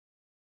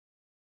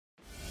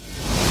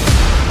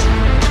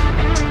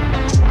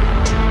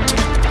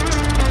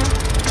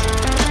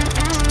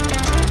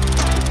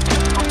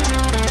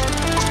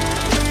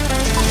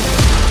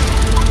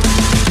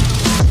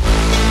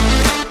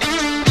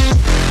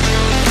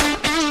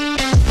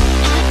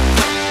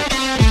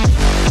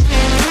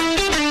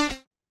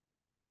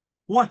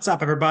What's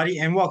up, everybody,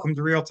 and welcome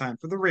to Real Time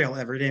for the Real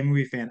Everyday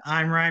Movie Fan.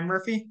 I'm Ryan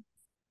Murphy,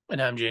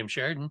 And I'm James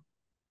Sheridan.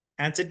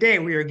 and today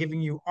we are giving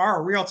you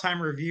our real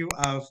time review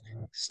of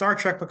Star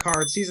Trek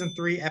Picard Season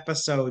 3,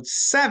 Episode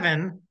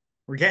 7.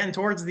 We're getting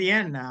towards the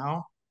end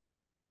now.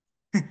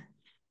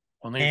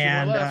 Only a few more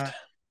And left.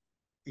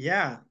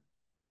 yeah,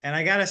 and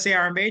I gotta say,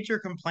 our major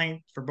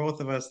complaint for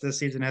both of us this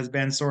season has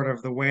been sort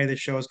of the way the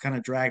show's kind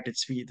of dragged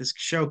its feet. This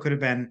show could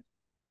have been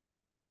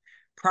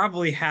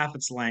probably half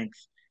its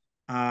length.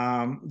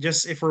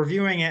 Just if we're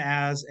viewing it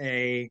as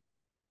a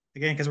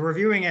again, because we're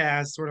viewing it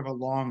as sort of a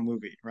long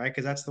movie, right?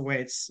 Because that's the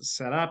way it's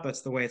set up,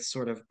 that's the way it's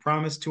sort of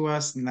promised to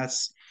us, and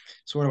that's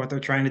sort of what they're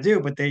trying to do.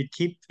 But they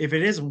keep, if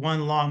it is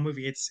one long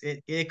movie,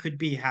 it could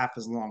be half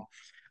as long.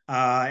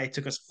 It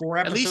took us four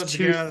At least episodes to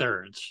get two out of,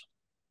 thirds.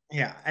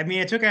 yeah. I mean,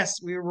 it took us.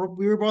 We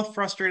were both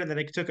frustrated that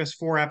it took us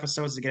four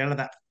episodes to get out of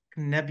that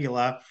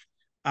nebula.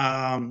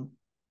 Um,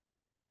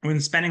 when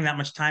spending that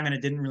much time and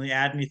it didn't really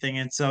add anything.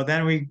 And so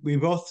then we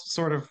both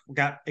sort of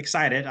got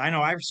excited. I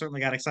know I certainly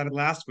got excited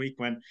last week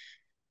when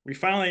we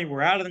finally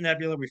were out of the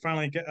nebula. We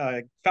finally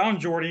found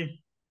Geordi.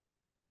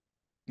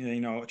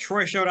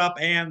 Troy showed up,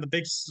 and the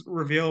big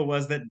reveal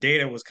was that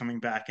Data was coming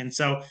back. And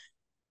so,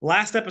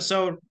 last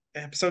episode,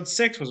 episode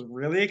 6, was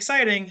really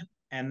exciting.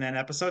 And then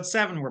episode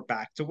 7, we're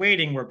back to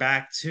waiting. We're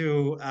back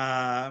to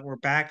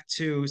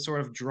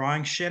sort of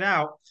drawing shit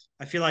out.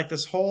 I feel like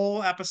this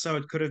whole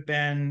episode could have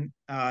been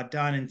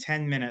done in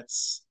 10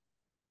 minutes.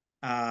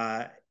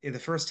 In the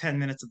first 10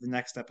 minutes of the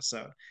next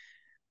episode.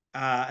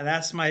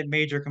 That's my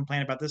major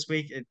complaint about this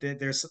week.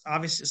 There's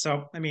obviously,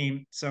 so I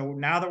mean, so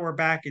now that we're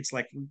back, it's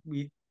like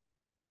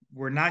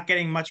we're not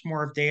getting much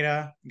more of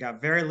Data. We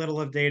got very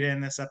little of Data in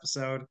this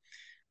episode,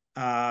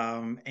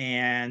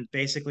 and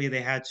basically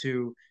they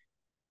found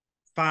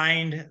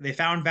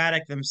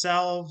Vatic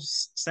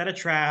themselves, set a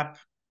trap.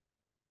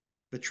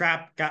 The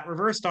trap got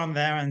reversed on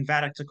them, and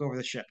Vatic took over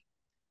the ship.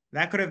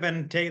 That could have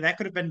been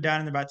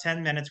done in about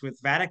 10 minutes with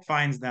Vatic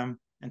finds them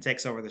and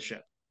takes over the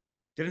ship.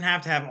 Didn't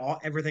have to have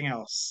everything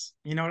else.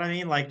 You know what I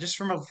mean? Like just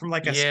from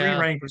like a Yeah.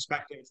 screenwriting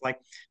perspective, it's like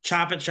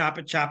chop it, chop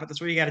it, chop it.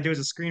 That's what you got to do as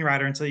a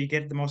screenwriter until you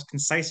get the most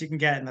concise you can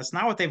get, and that's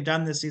not what they've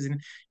done this season.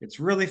 It's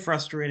really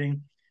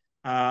frustrating,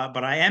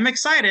 but I am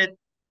excited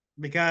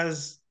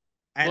because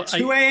Well, at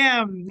 2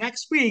 a.m.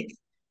 next week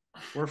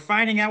we're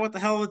finding out what the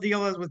hell the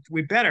deal is with.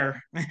 We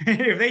better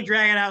if they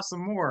drag it out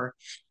some more.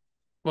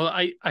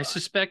 I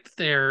suspect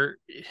they're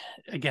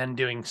again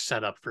doing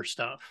setup for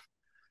stuff.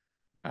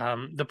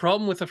 The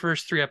problem with the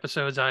first three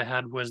episodes I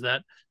had was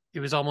that it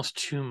was almost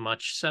too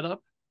much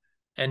setup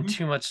and Mhm.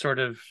 too much sort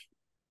of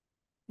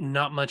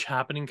not much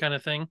happening kind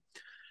of thing.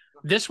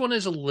 This one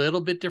is a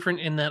little bit different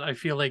in that I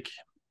feel like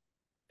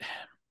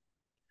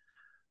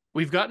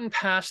we've gotten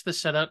past the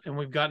setup and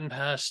we've gotten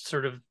past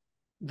sort of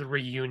the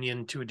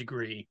reunion to a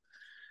degree.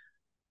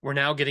 We're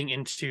now getting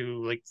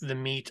into like the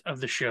meat of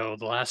the show.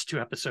 The last two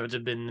episodes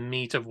have been the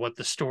meat of what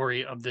the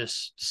story of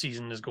this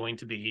season is going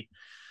to be.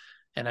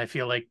 And I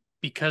feel like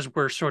because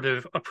we're sort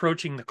of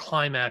approaching the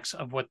climax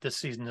of what this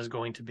season is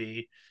going to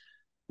be,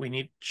 we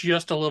need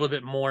just a little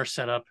bit more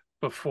setup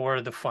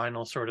before the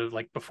final sort of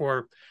like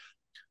before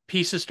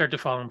pieces start to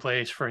fall in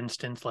place. For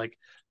instance, like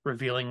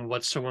revealing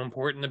what's so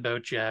important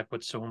about Jack,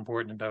 what's so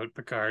important about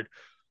Picard,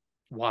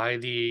 why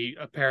the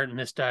apparent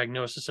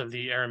misdiagnosis of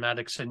the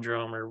aromatic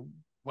syndrome or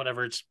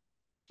whatever it's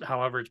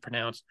however it's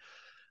pronounced,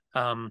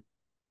 um,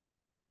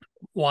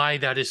 why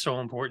that is so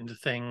important to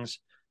things.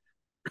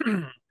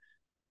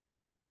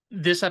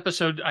 This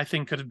episode, I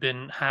think, could have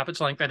been half its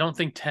length. I don't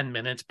think 10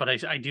 minutes, but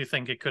I do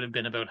think it could have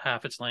been about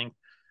half its length.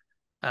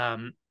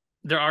 Um,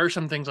 there are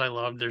some things I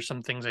loved. There's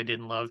some things I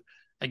didn't love.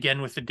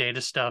 Again, with the Data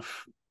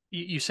stuff,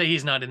 you say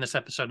he's not in this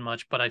episode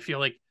much, but I feel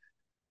like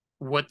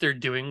what they're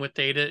doing with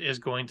Data is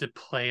going to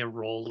play a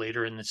role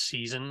later in the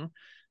season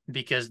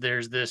because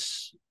there's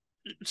this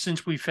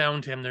since we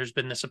found him, there's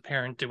been this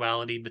apparent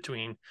duality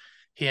between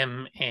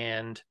him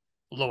and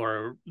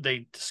Laura.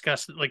 They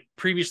discussed like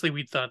previously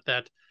we thought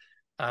that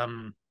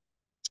um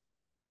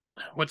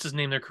what's his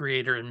name, their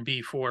creator and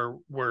B4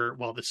 were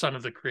well the son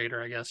of the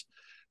creator, I guess,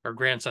 or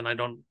grandson. I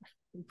don't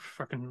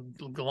fucking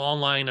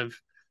long line of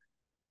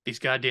these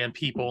goddamn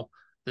people,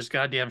 this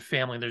goddamn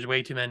family. There's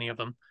way too many of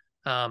them.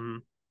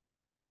 Um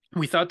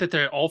we thought that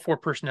they're all four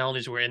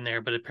personalities were in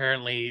there, but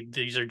apparently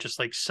these are just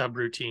like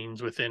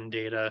subroutines within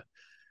Data.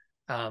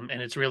 And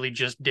it's really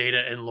just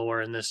Data and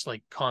Lore and this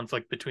like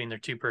conflict between their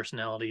two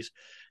personalities.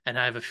 And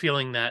I have a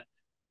feeling that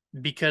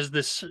because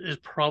this is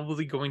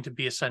probably going to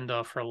be a send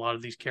off for a lot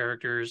of these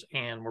characters,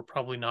 and we're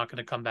probably not going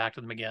to come back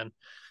to them again,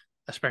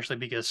 especially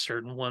because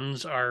certain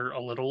ones are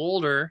a little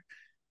older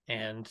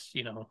and,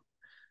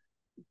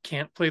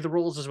 can't play the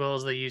roles as well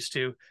as they used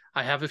to.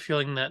 I have a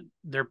feeling that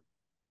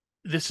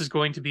this is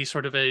going to be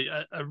sort of a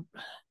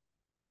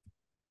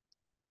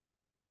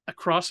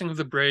crossing of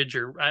the bridge,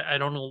 or I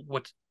don't know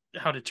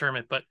how to term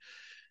it, but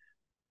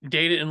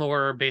Data and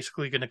Laura are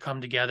basically going to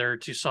come together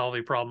to solve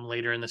a problem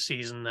later in the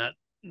season that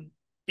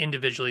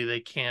individually they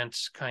can't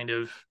kind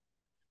of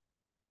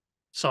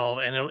solve,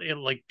 and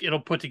it'll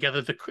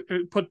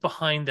put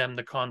behind them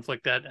the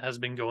conflict that has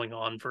been going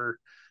on for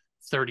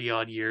 30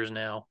 odd years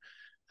now.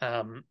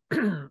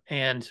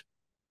 And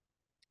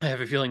I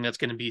have a feeling that's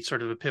going to be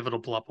sort of a pivotal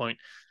plot point.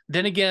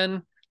 Then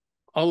again,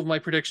 all of my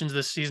predictions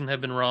this season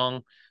have been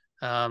wrong.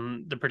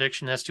 The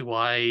prediction as to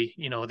why,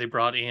 they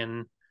brought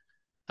in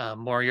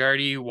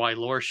Moriarty, why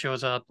Lore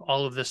shows up,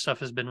 all of this stuff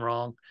has been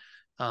wrong.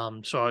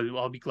 So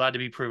I'll be glad to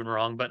be proven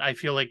wrong, but I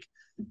feel like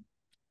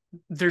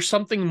there's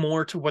something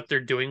more to what they're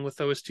doing with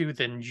those two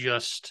than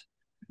just,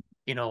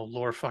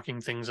 Lore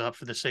fucking things up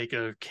for the sake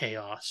of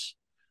chaos,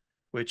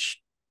 which,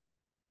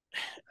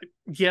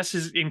 yes,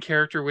 is in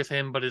character with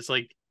him, but it's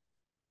like,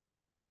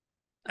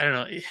 I don't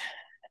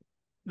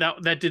know,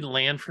 that didn't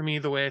land for me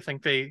the way I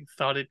think they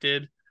thought it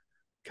did,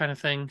 kind of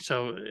thing.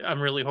 So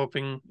I'm really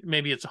hoping,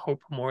 maybe it's a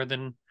hope more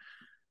than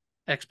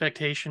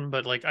expectation,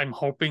 but like I'm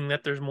hoping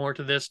that there's more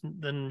to this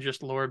than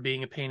just Laura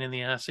being a pain in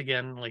the ass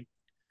again. Like,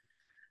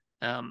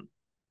 and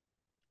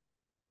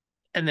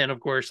then of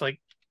course, like,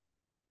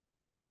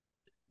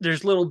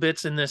 there's little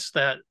bits in this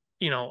that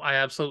I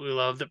absolutely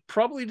love that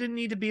probably didn't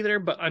need to be there,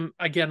 but I'm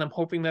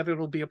hoping that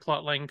it'll be a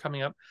plot line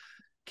coming up.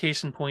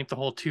 Case in point, the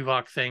whole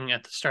Tuvok thing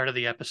at the start of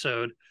the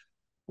episode,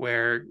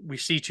 where we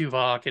see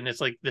Tuvok and it's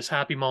like this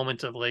happy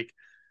moment of like,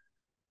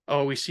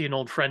 oh, we see an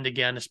old friend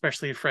again,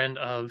 especially a friend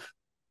of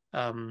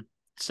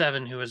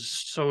Seven, who is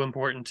so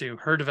important to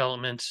her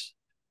development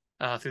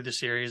through the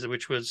series,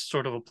 which was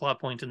sort of a plot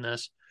point in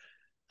this,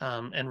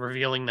 and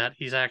revealing that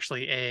he's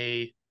actually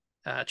a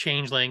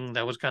changeling.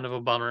 That was kind of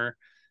a bummer.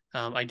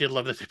 I did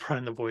love that they brought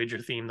in the Voyager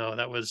theme, though.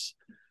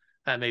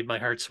 That made my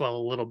heart swell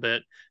a little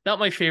bit. Not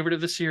my favorite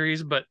of the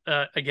series, but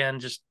again,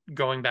 just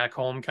going back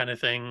home kind of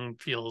thing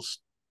feels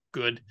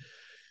good.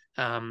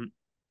 And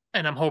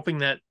I'm hoping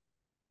that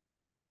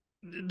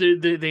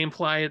they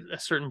imply at a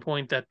certain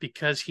point that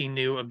because he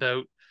knew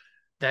about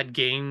that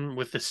game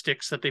with the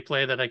sticks that they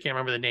play, that I can't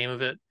remember the name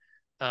of it,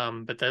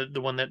 but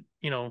the one that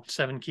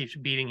Seven keeps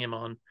beating him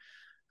on,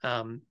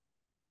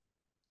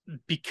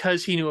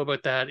 because he knew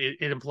about that,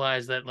 it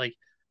implies that like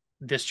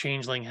this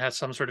changeling has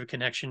some sort of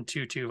connection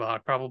to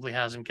Tuvok, probably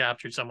has him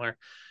captured somewhere,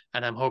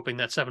 and I'm hoping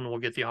that Seven will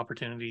get the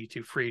opportunity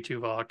to free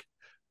Tuvok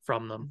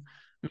from them.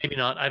 Maybe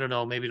not, I don't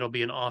know, maybe it'll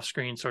be an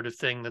off-screen sort of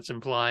thing that's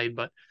implied,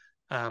 but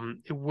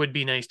it would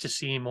be nice to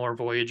see more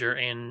Voyager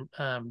and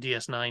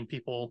DS9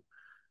 people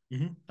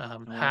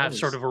have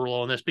sort of a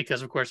role in this,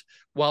 because of course,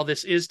 while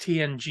this is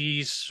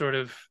TNG's sort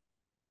of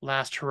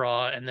last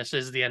hurrah and this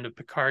is the end of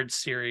Picard's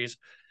series,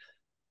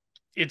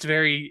 it's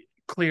very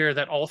clear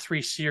that all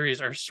three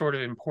series are sort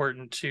of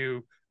important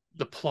to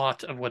the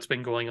plot of what's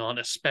been going on,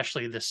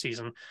 especially this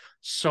season.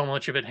 So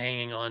much of it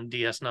hanging on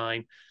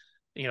DS9,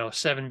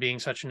 Seven being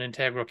such an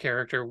integral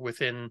character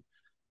within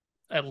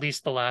at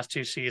least the last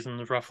two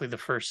seasons, roughly the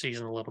first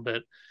season a little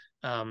bit.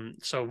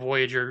 So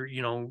Voyager,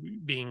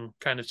 being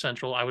kind of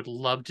central. I would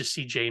love to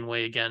see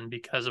Janeway again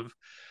because of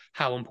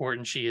how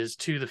important she is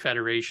to the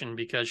Federation,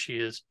 because she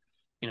is,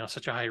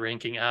 such a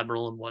high-ranking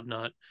admiral and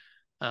whatnot.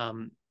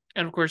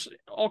 And of course,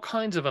 all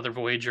kinds of other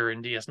Voyager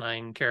and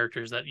DS9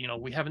 characters that,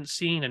 we haven't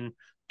seen in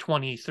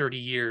 20, 30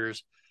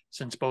 years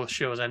since both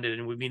shows ended,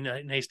 and it would be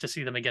nice to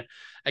see them again.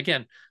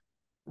 Again,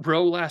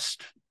 Ro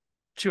last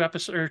two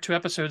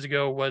episodes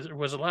ago, was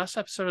the last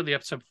episode or the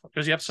episode? It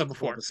was the episode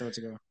before. Episodes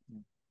ago.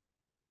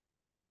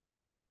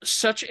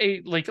 Such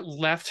a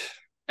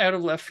out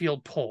of left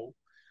field pull,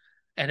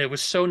 and it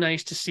was so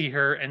nice to see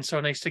her and so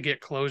nice to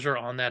get closure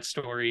on that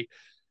story.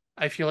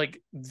 I feel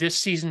like this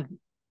season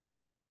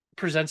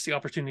presents the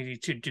opportunity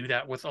to do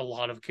that with a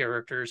lot of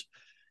characters,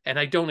 and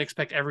I don't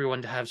expect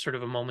everyone to have sort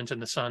of a moment in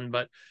the sun,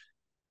 but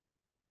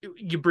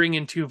you bring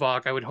in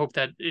Tuvok, I would hope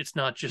that it's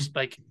not just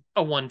like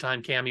a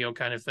one-time cameo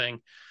kind of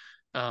thing.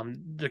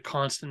 The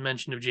constant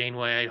mention of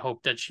Janeway, I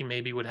hope that she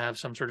maybe would have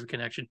some sort of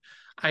connection.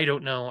 I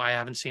don't know. I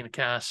haven't seen a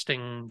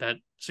casting that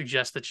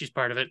suggests that she's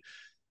part of it.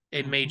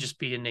 It may just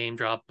be a name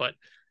drop, but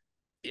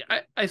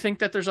I think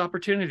that there's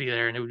opportunity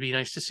there, and it would be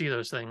nice to see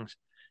those things.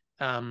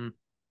 And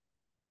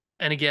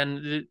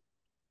again,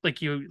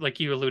 like you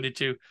alluded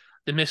to,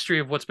 the mystery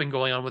of what's been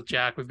going on with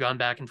Jack. We've gone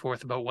back and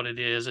forth about what it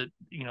is,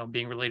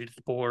 being related to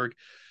the Borg.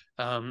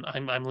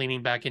 I'm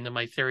leaning back into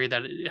my theory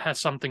that it has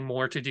something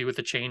more to do with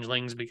the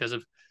changelings, because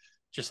of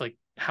just like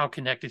how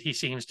connected he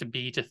seems to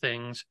be to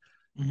things,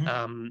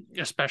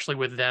 especially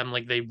with them.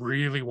 Like they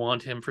really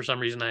want him for some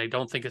reason. I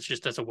don't think it's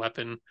just as a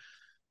weapon,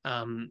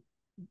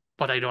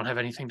 but I don't have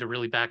anything to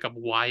really back up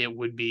why it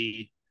would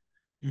be,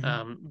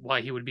 why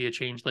he would be a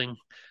changeling.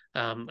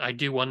 I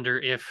do wonder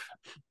if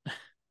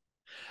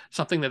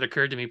something that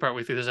occurred to me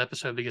partway through this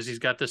episode, because he's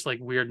got this like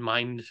weird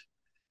mind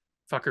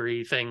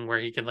fuckery thing where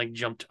he can like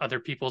jump to other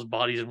people's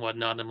bodies and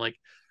whatnot. And I'm like,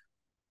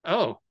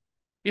 oh,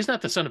 he's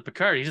not the son of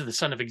Picard, he's the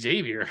son of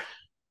Xavier.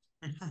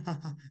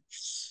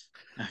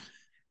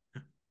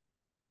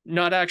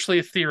 Not actually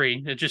a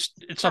theory. It's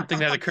something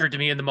that occurred to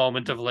me in the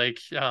moment of like,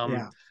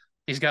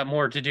 he's got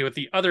more to do with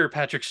the other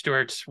Patrick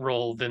Stewart's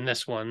role than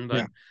this one,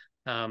 but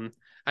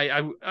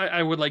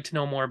I would like to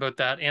know more about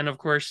that. And of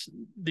course,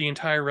 the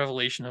entire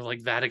revelation of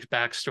like Vadic's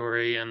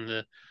backstory and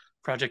the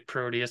Project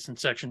Proteus and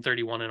Section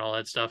 31 and all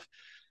that stuff.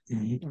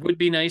 Mhm. Would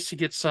be nice to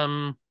get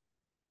some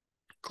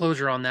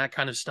closure on that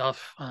kind of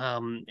stuff,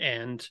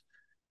 and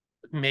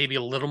maybe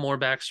a little more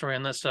backstory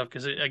on that stuff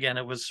because again,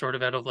 it was sort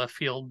of out of left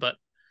field, but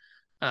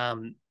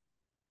um,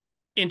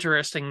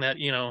 interesting that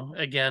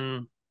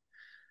again,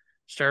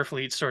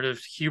 Starfleet sort of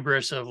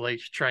hubris of like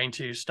trying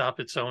to stop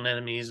its own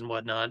enemies and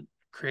whatnot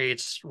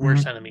creates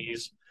worse Mhm.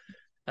 enemies.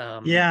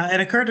 Um, Yeah, it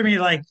occurred to me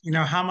like,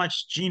 how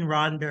much Gene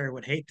Roddenberry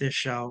would hate this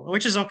show,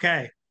 which is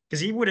okay because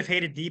he would have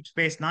hated Deep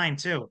Space Nine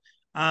too.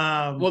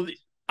 Um, well,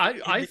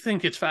 I it,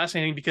 think it's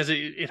fascinating because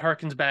it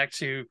harkens back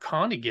to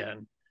Khan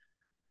again,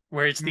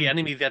 where it's the mm,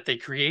 enemy that they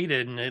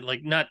created and it,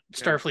 like not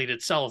yeah, Starfleet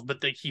itself, but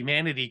the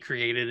humanity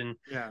created, and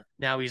yeah.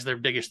 now he's their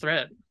biggest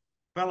threat.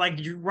 But like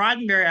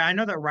Roddenberry, I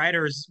know that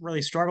writers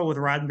really struggled with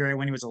Roddenberry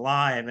when he was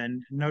alive,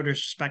 and no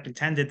disrespect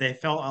intended, they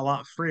felt a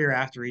lot freer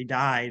after he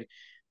died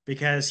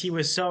because he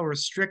was so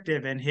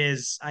restrictive in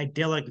his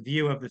idyllic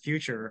view of the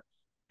future.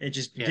 It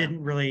just Yeah.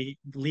 didn't really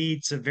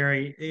lead to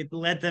it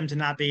led them to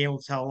not be able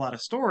to tell a lot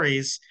of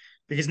stories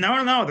because no,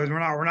 we're not going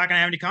to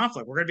have any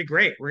conflict. We're going to be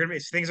great.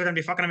 Things are going to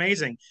be fucking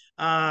amazing.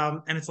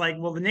 And it's like,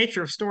 well, the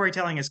nature of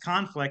storytelling is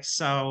conflict.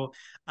 So,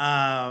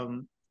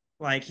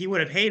 like he would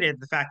have hated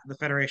the fact that the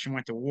Federation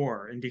went to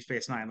war in Deep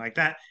Space Nine. Like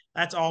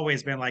that's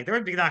always been like there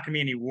would be not going to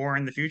be any war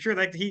in the future.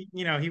 Like he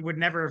would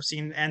never have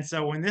seen. And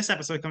so when this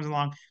episode comes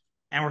along,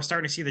 and we're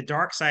starting to see the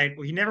dark side,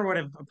 well, he never would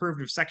have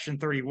approved of Section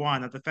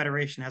 31 that the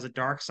Federation has a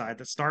dark side,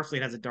 that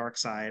Starfleet has a dark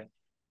side,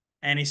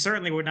 and he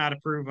certainly would not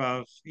approve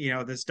of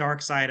this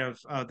dark side of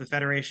the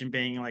Federation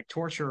being like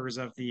torturers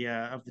of the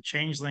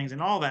changelings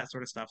and all that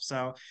sort of stuff.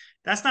 So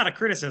that's not a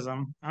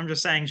criticism. I'm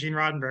just saying Gene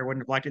Roddenberry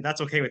wouldn't have liked it.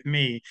 That's okay with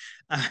me.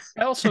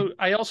 I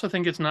also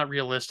think it's not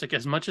realistic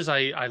as much as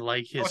I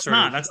like Oh, his it's sort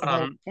not. of That's the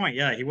whole point.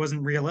 Yeah, he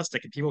wasn't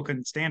realistic, and people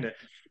couldn't stand it.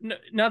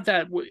 not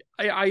that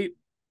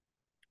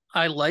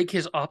I like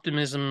his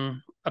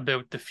optimism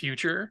about the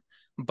future,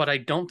 but I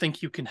don't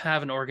think you can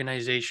have an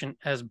organization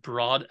as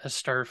broad as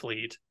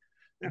Starfleet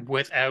Yeah,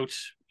 without,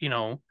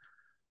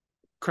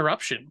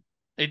 corruption.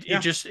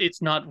 yeah.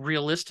 It's not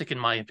realistic in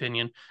my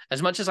opinion.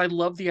 As much as I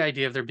love the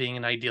idea of there being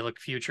an idyllic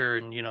future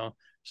and,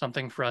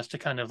 something for us to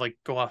kind of like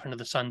go off into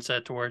the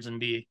sunset towards and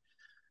be,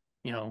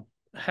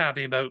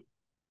 happy about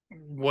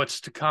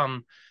what's to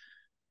come.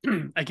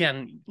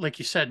 Again, like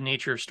you said,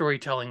 nature of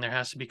storytelling, there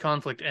has to be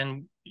conflict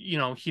and,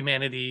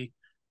 humanity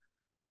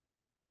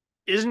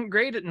isn't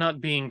great at not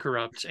being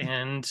corrupt,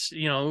 and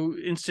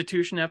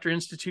institution after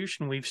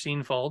institution we've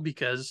seen fall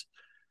because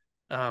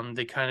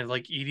they kind of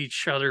like eat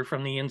each other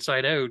from the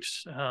inside out.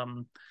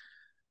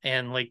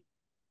 And like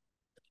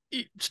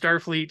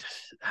Starfleet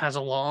has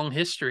a long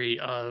history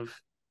of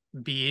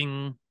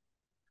being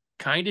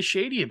kind of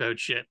shady about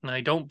shit, and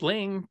I don't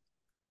blame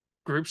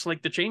groups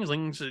like the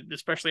changelings,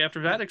 especially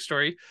after Yeah. Vadic's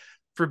story,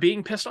 for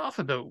being pissed off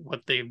about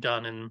what they've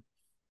done. And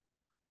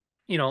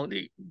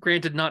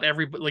granted, not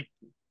everybody like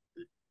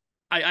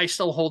I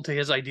still hold to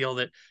his ideal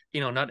that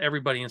not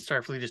everybody in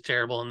Starfleet is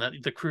terrible, and that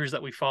the crews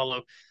that we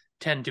follow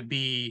tend to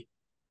be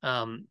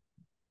um,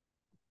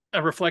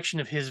 a reflection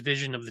of his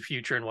vision of the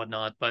future and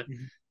whatnot. But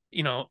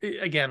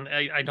Mhm. again,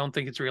 I don't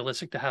think it's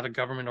realistic to have a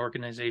government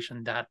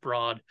organization that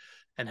broad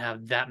and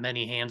have that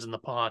many hands in the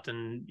pot,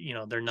 and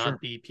there not Sure.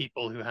 be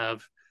people who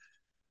have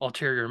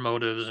ulterior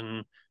motives,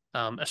 and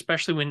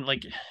especially when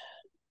like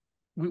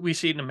we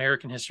see it in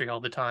American history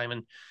all the time,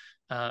 and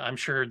I'm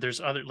sure there's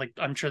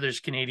I'm sure there's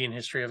Canadian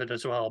history of it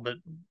as well, but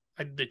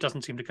it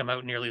doesn't seem to come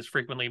out nearly as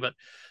frequently. But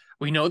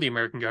we know the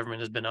American government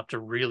has been up to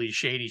really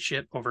shady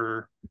shit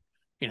over,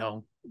 you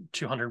know,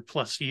 200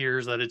 plus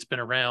years that it's been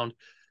around.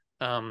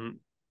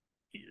 Um,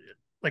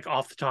 like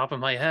off the top of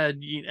my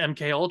head,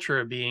 MK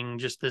Ultra being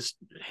just this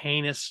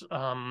heinous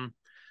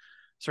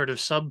sort of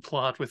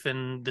subplot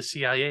within the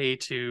CIA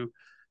to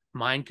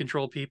mind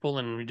control people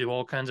and do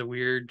all kinds of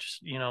weird,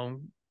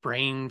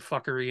 brain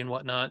fuckery and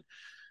whatnot.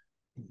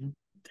 Mhm.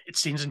 It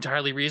seems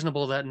entirely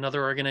reasonable that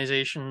another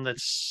organization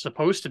that's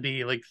supposed to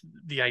be like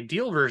the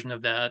ideal version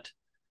of that,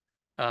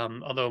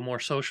 although more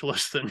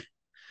socialist than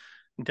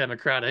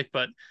democratic,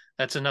 but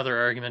that's another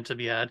argument to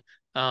be had.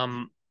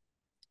 Um,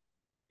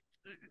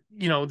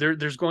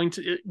 there's going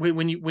to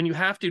when you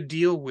have to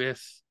deal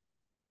with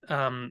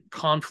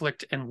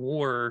conflict and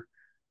war,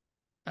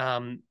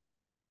 um,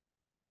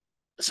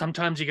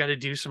 sometimes you got to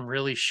do some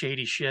really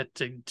shady shit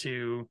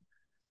to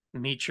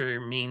meet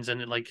your means,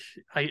 and like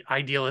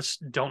idealists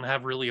don't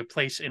have really a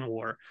place in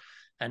war.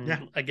 Yeah.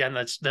 And again,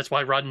 that's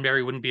why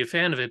Roddenberry wouldn't be a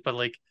fan of it. But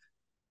like,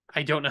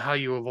 I don't know how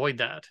you avoid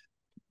that.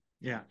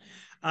 Yeah.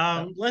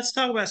 Um, Let's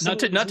talk about not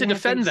to not some to one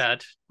of the defend things.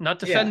 that,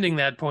 not Yeah. defending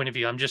that point of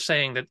view. I'm just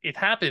saying that it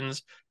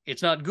happens.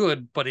 It's not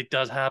good, but it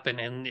does happen,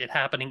 and it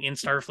happening in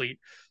Starfleet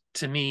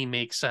to me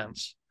makes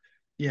sense.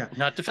 Yeah.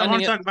 Not I defending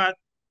want to it. talk about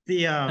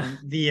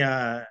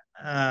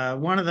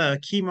one of the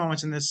key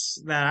moments in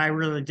this that I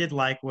really did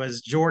like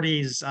was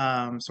Geordie's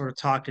sort of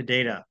talk to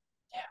Data,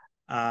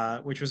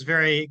 which was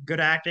very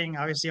good acting,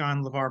 obviously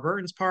on LeVar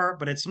Burton's part,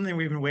 but it's something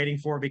we've been waiting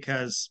for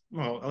because,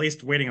 well, at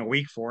least waiting a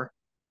week for,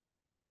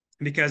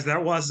 because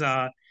that was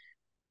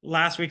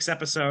last week's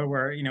episode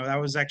where that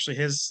was actually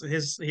his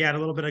he had a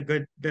little bit of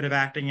good bit of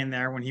acting in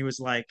there when he was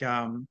like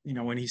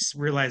when he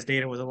realized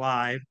Data was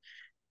alive,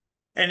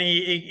 and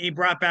he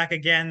brought back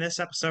again this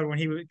episode when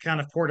he kind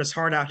of poured his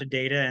heart out to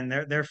Data, and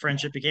their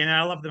friendship began. And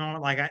I love the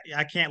moment like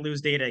I can't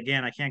lose Data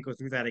again, I can't go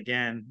through that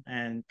again,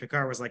 and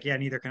Picard was like, yeah,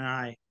 neither can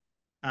I.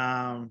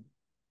 um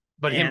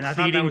But and I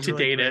thought that was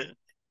really great.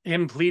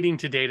 him pleading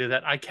to Data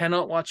that I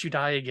cannot watch you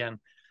die again.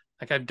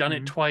 Like I've done it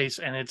Hmm. twice,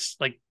 and it's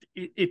like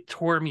it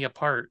tore me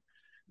apart.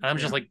 And I'm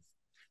just Yeah. like,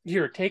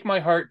 here, take my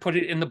heart, put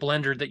it in the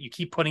blender that you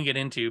keep putting it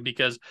into,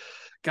 because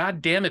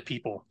God damn it,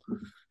 people.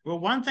 Well,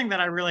 one thing that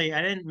I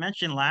didn't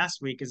mention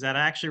last week is that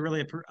I actually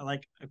really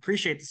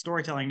appreciate the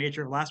storytelling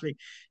nature of last week,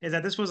 is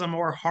that this was a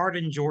more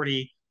hardened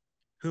Geordie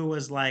who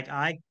was like,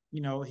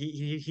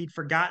 he'd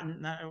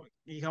forgotten,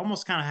 he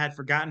almost kind of had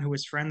forgotten who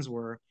his friends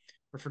were,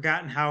 or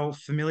forgotten how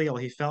familial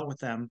he felt with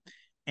them,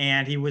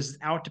 and he was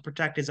out to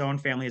protect his own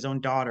family, his own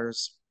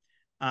daughters,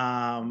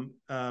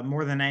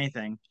 more than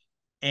anything.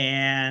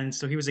 And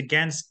so he was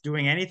against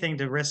doing anything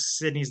to risk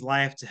Sydney's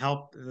life to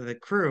help the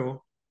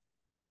crew.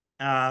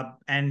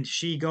 And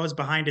she goes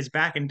behind his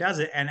back and does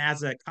it. And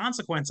as a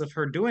consequence of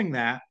her doing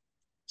that,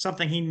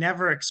 something he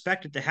never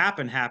expected to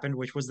happen happened,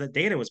 which was that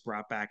Data was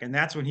brought back. And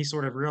that's when he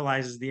sort of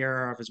realizes the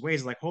error of his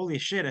ways. Like, holy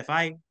shit, if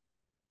I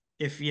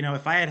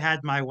had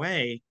had my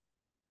way,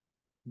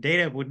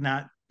 Data would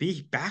not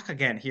be back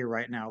again here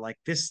right now. Like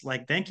this,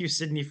 like, thank you,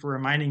 Sydney, for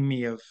reminding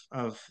me of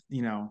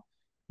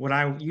what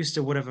I used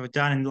to would have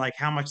done, and like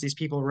how much these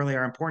people really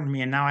are important to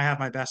me. And now I have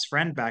my best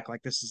friend back.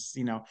 Like this is,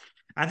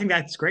 I think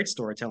that's great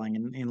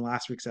storytelling in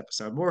last week's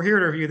episode. We're here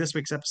to review this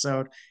week's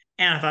episode,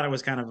 and I thought it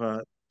was kind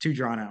of too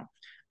drawn out.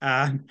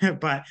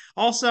 But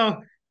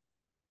also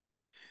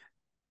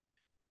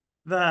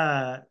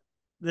the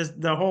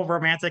the whole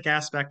romantic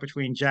aspect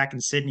between Jack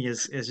and Sydney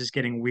is just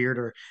getting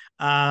weirder.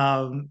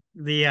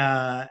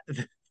 The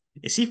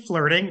is he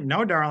flirting?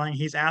 No, darling,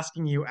 he's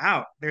asking you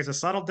out. There's a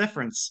subtle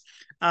difference.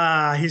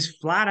 He's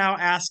flat out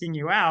asking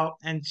you out,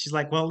 and she's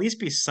like, "Well, at least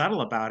be subtle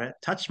about it.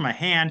 Touch my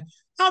hand."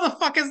 How the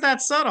fuck is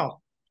that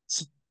subtle?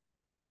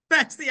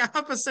 That's the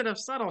opposite of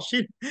subtle.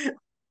 She'd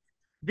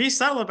be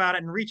subtle about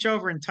it and reach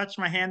over and touch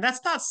my hand.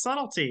 That's not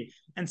subtlety.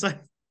 And so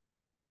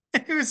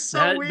it was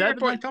so weird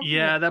and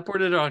uncomfortable. That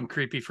brought it on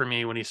creepy for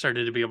me when he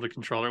started to be able to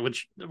control her,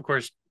 which of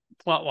course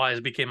plot wise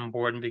became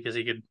important because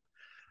he could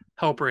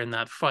help her in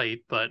that fight.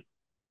 But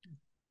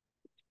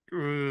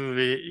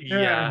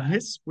yeah,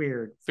 It's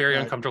weird, very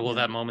but uncomfortable with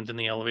that moment in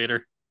the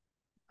elevator.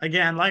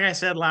 again, like I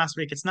said last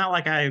week, it's not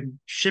like I'm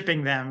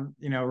shipping them,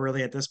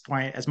 really at this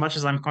point, as much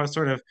as I'm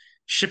sort of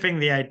shipping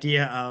the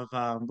idea of,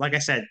 like I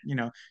said,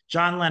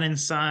 John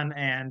Lennon's son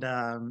and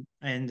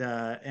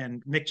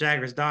Mick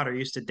Jagger's daughter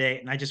used to date,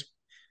 and I just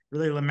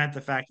really lament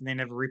the fact that they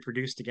never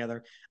reproduced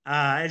together.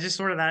 It's just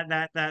sort of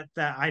that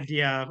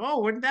idea of,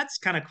 oh, that's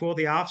kind of cool,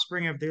 the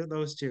offspring of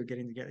those two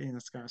getting together.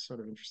 It's kind of sort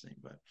of interesting,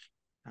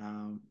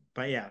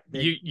 but yeah,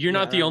 You're yeah,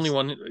 not the that only was.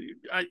 one.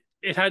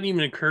 It hadn't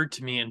even occurred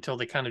to me until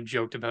they kind of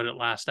joked about it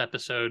last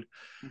episode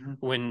Mhm.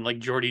 when like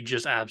Jordy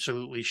just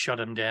absolutely shut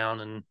him down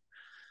and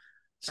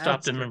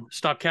That's good.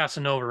 stopped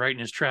Casanova right in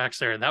his tracks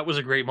there. That was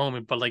a great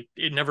moment, but like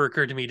it never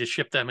occurred to me to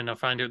ship them, and I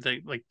find out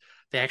they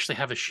actually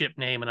have a ship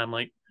name, and I'm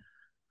like,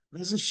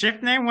 There's a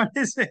ship name. What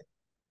is it?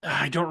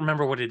 I don't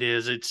remember what it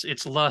is.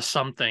 It's La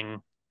something.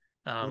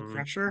 The Um,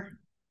 Crusher.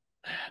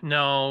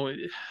 no,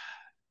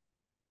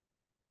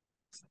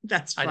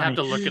 That's I'd have funny.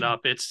 to look it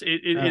up. Oh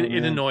It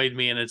man. annoyed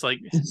me, and it's like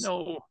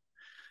no,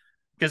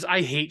 because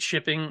I hate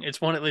shipping. It's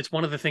one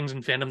of the things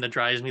in fandom that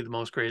drives me the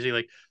most crazy.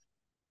 Like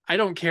I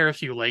don't care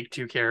if you like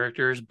two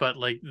characters, but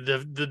like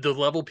the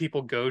level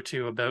people go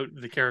to about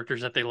the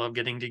characters that they love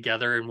getting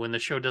together, and when the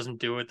show doesn't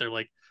do it, they're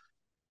like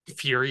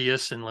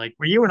furious and like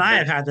Well, you and I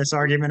vent. have had this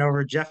argument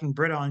over Jeff and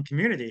Britta on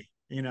Community.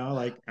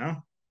 Like, oh,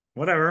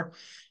 whatever.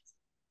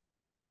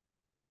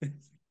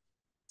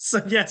 So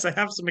yes, I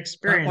have some Not what the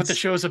experience,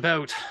 show's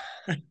about.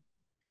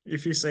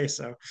 if you say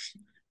so.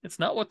 It's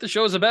not what the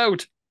show's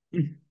about.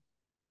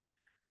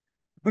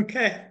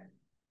 Okay.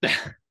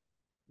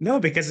 No,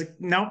 because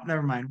no,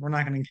 never mind. We're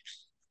not going to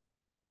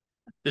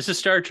This is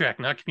Star Trek,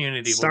 not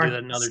Community. We'll do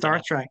that another Star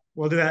time. Trek.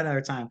 We'll do that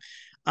another time.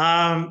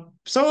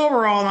 So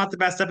overall, not the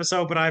best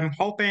episode, but I'm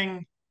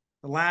hoping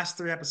the last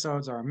three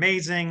episodes are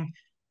amazing.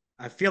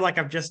 I feel like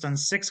I've just done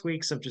 6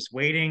 weeks of just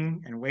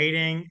waiting and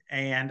waiting.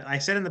 And I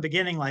said in the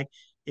beginning, like,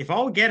 if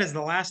all we get is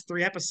the last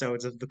three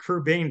episodes of the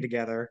crew being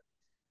together,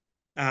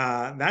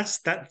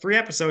 that 3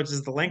 episodes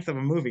is the length of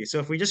a movie. So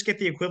if we just get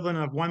the equivalent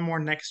of one more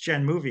next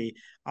gen movie,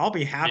 I'll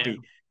be Yeah. happy.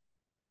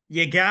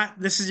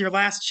 This is your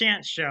last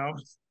chance, show.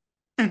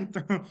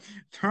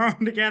 Throw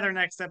them together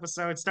next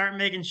episode. Start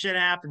making shit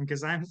happen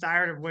because I'm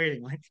tired of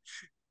waiting. Like,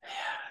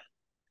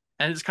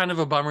 And it's kind of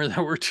a bummer that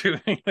we're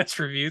doing this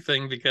review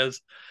thing because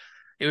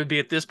it would be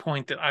at this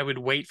point that I would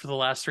wait for the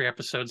last three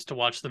episodes to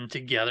watch them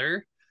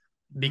together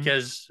mhm.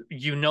 because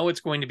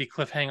it's going to be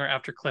cliffhanger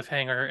after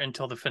cliffhanger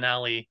until the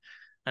finale.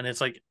 And it's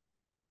like,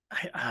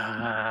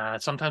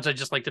 sometimes I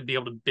just like to be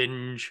able to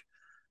binge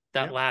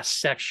that Yep. last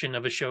section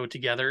of a show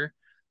together.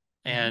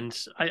 Mhm.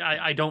 And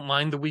I don't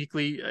mind the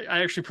weekly.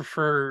 I actually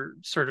prefer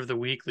sort of the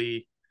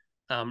weekly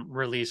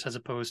release as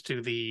opposed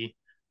to the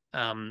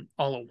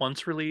all at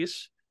once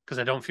release, because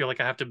I don't feel like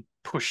I have to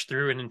push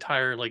through an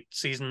entire like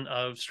season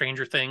of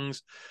Stranger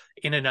Things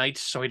in a night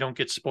so I don't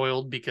get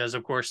spoiled, because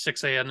of course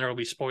 6 a.m. there will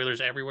be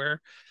spoilers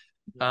everywhere.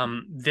 Yeah.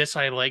 This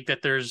I like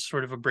that there's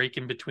sort of a break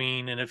in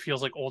between and it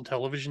feels like old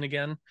television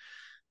again.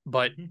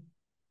 But Mhm.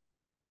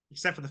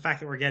 Except for the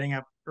fact that we're getting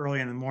up early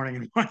in the morning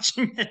and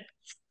watching it.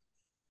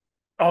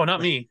 oh, not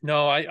me.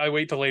 No, I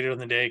wait till later in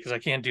the day because I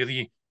can't do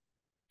the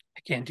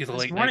This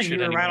late night morning shit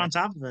you were right on anymore.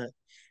 top of it.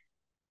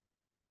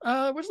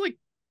 It was like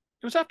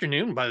it was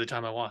afternoon by the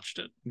time I watched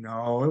it.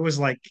 No, it was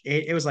like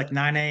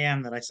 9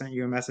 a.m. that I sent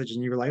you a message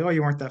and you were like, "Oh,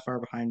 you weren't that far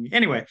behind me."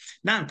 Anyway,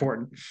 not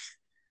important.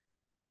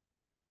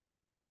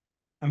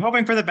 I'm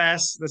hoping for the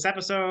best. This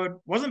episode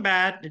wasn't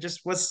bad. It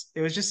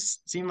was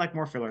just seemed like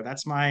more filler.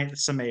 That's my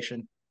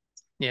summation.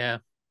 Yeah.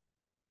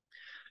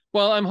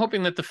 Well, I'm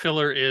hoping that the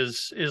filler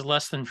is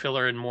less than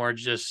filler and more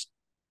just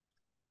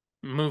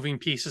moving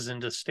pieces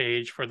into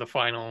stage for the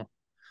final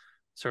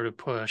sort of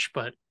push.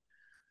 But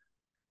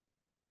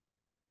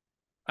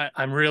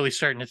I'm really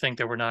starting to think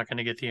that we're not going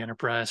to get the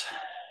Enterprise.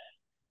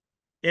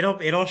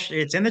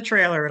 It's in the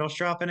trailer. It'll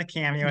show up in a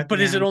cameo at But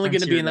the is it end, only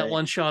going to be Frontier in that Day.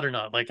 one shot or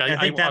not? Like I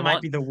think I that might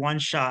want be the one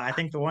shot. I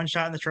think the one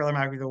shot in the trailer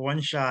might be the one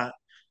shot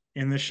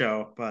in the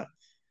show, but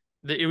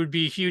it would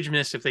be a huge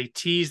miss if they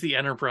tease the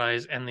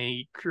Enterprise and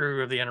the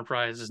crew of the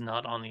Enterprise is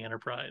not on the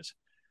Enterprise.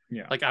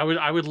 yeah. Like I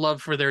would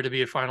love for there to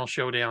be a final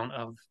showdown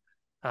of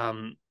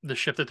the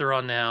ship that they're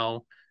on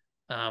now,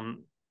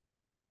 um,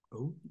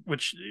 Ooh,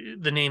 which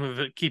the name of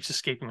it keeps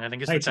escaping me. I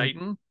think it's the Titan.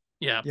 Titan.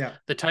 Yeah, Yeah.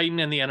 the Titan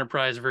and the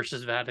Enterprise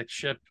versus Vadic's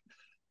ship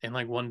in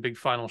like one big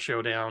final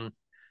showdown.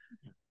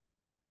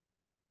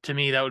 To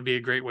me, that would be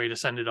a great way to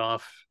send it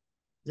off,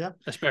 Yep.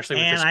 especially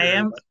with And this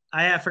crew. But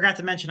I forgot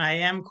to mention, I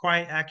am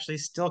quite actually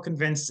still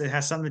convinced it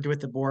has something to do with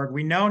the Borg.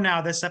 We know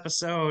now this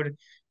episode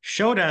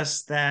showed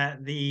us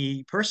that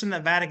the person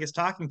that Vatic is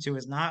talking to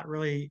is not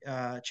really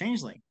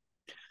changeling.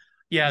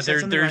 He yeah,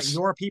 said something like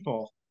your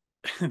people.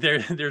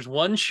 there's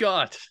one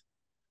shot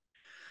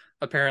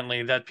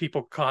apparently that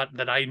people caught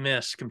that I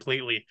missed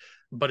completely.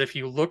 But if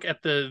you look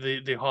at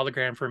the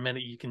hologram for a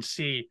minute, you can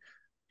see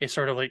a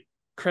sort of like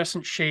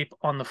crescent shape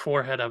on the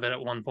forehead of it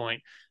at one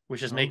point,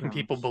 which is Oh making god.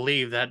 people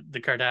believe that the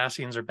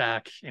Cardassians are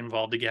back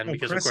involved again. A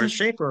Because of crescent course,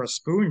 shape or a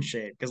spoon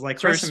shape? Because like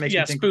sort of crescent makes me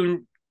yeah,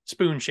 think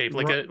spoon shape,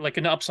 ru- like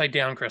an upside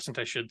down crescent,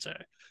 I should say.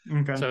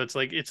 okay. So it's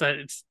like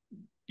it's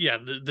yeah,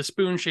 the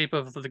spoon shape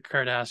of the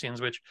Cardassians,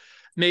 which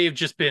may have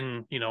just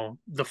been, you know,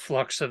 the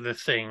flux of the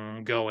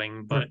thing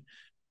going, but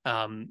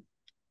um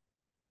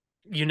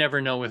you never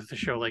know with a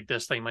show like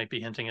this, they might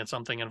be hinting at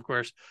something. And of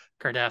course,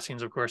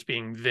 Cardassians, of course,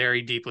 being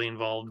very deeply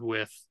involved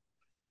with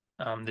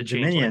the changelings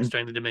Dominion.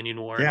 during the Dominion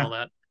War and Yeah. all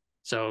that.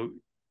 So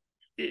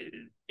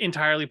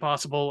entirely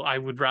possible. I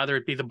would rather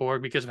it be the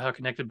Borg because of how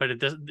connected. But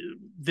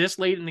this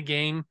late in the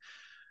game,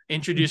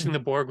 introducing the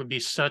Borg would be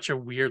such a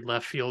weird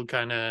left field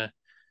kind of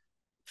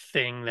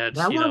thing that,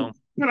 That you one, know,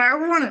 but I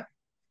want it.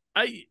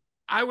 I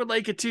I would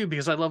like it too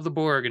because I love the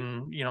Borg,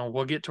 and you know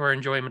we'll get to our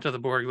enjoyment of the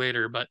Borg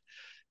later. But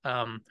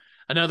um,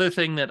 another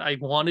thing that I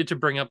wanted to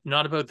bring up,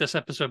 not about this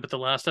episode, but the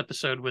last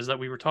episode, was that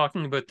we were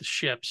talking about the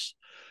ships,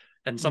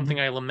 and something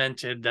Mhm. I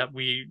lamented that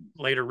we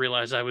later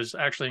realized I was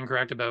actually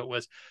incorrect about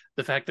was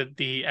the fact that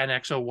the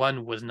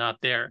NX-01 was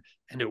not there,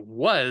 and it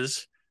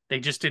was. They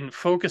just didn't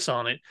focus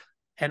on it,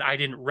 and I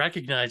didn't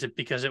recognize it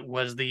because it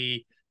was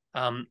the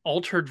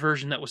altered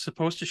version that was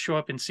supposed to show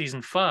up in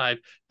season 5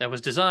 that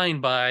was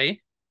designed by.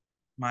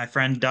 My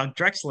friend Doug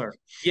Drexler.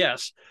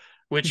 Yes,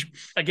 which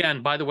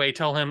again, by the way,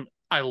 tell him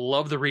I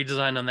love the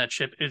redesign on that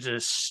ship. It's a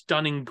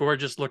stunning,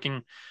 gorgeous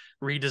looking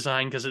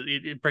redesign because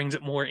it brings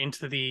it more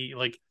into the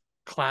like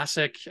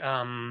classic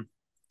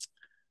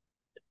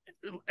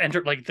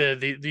enter like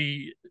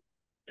the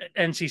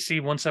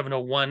NCC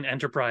 1701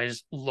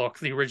 Enterprise look,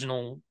 the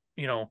original,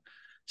 you know,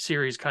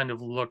 series kind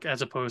of look,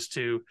 as opposed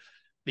to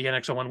the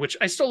NX-01, which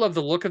I still love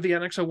the look of the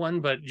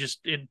NX-01, but just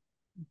it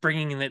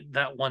bringing it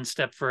that one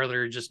step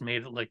further just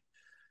made it like,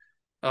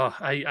 oh,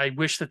 I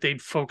wish that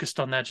they'd focused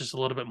on that just a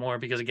little bit more,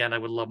 because again, I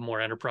would love more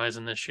Enterprise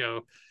in this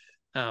show.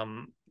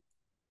 Um,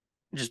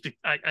 just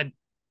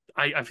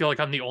I feel like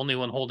I'm the only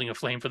one holding a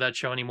flame for that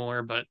show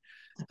anymore, but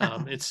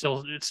it's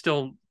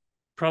still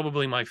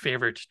probably my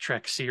favorite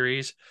Trek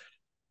series.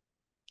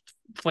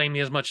 Flame me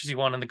as much as you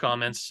want in the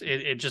comments.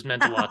 It just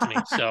meant a lot to me.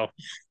 So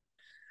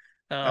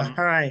All um,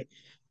 right.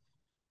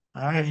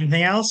 All right.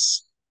 Anything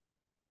else?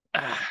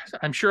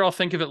 I'm sure I'll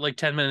think of it like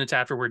 10 minutes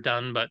after we're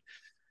done, but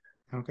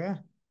Okay.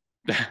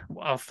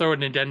 I'll throw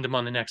an addendum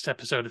on the next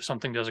episode if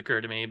something does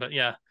occur to me. But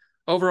yeah,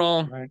 overall,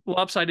 All right.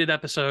 lopsided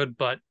episode,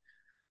 but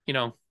you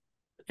know,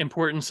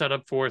 important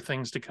setup for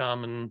things to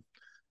come and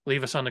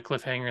leave us on the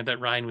cliffhanger that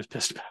Ryan was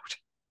pissed about.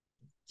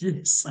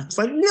 Yes. I was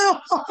like, no,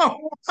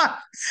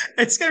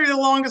 it's gonna be the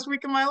longest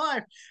week of my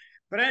life.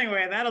 But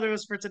anyway, that'll do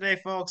us for today,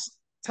 folks.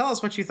 Tell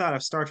us what you thought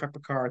of Star Trek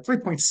Picard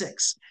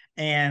 3.6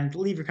 and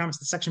leave your comments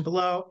in the section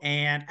below.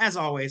 And as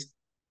always,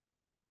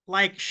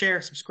 like,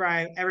 share,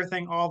 subscribe,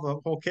 everything, all the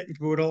whole kit and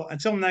caboodle.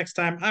 Until next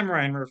time, I'm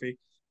Ryan Murphy,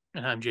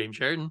 And I'm James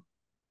Sheridan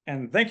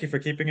and thank you for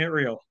keeping it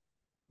real.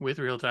 with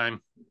ReelTime.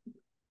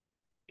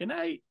 Good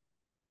night.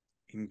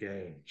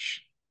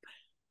 Engage.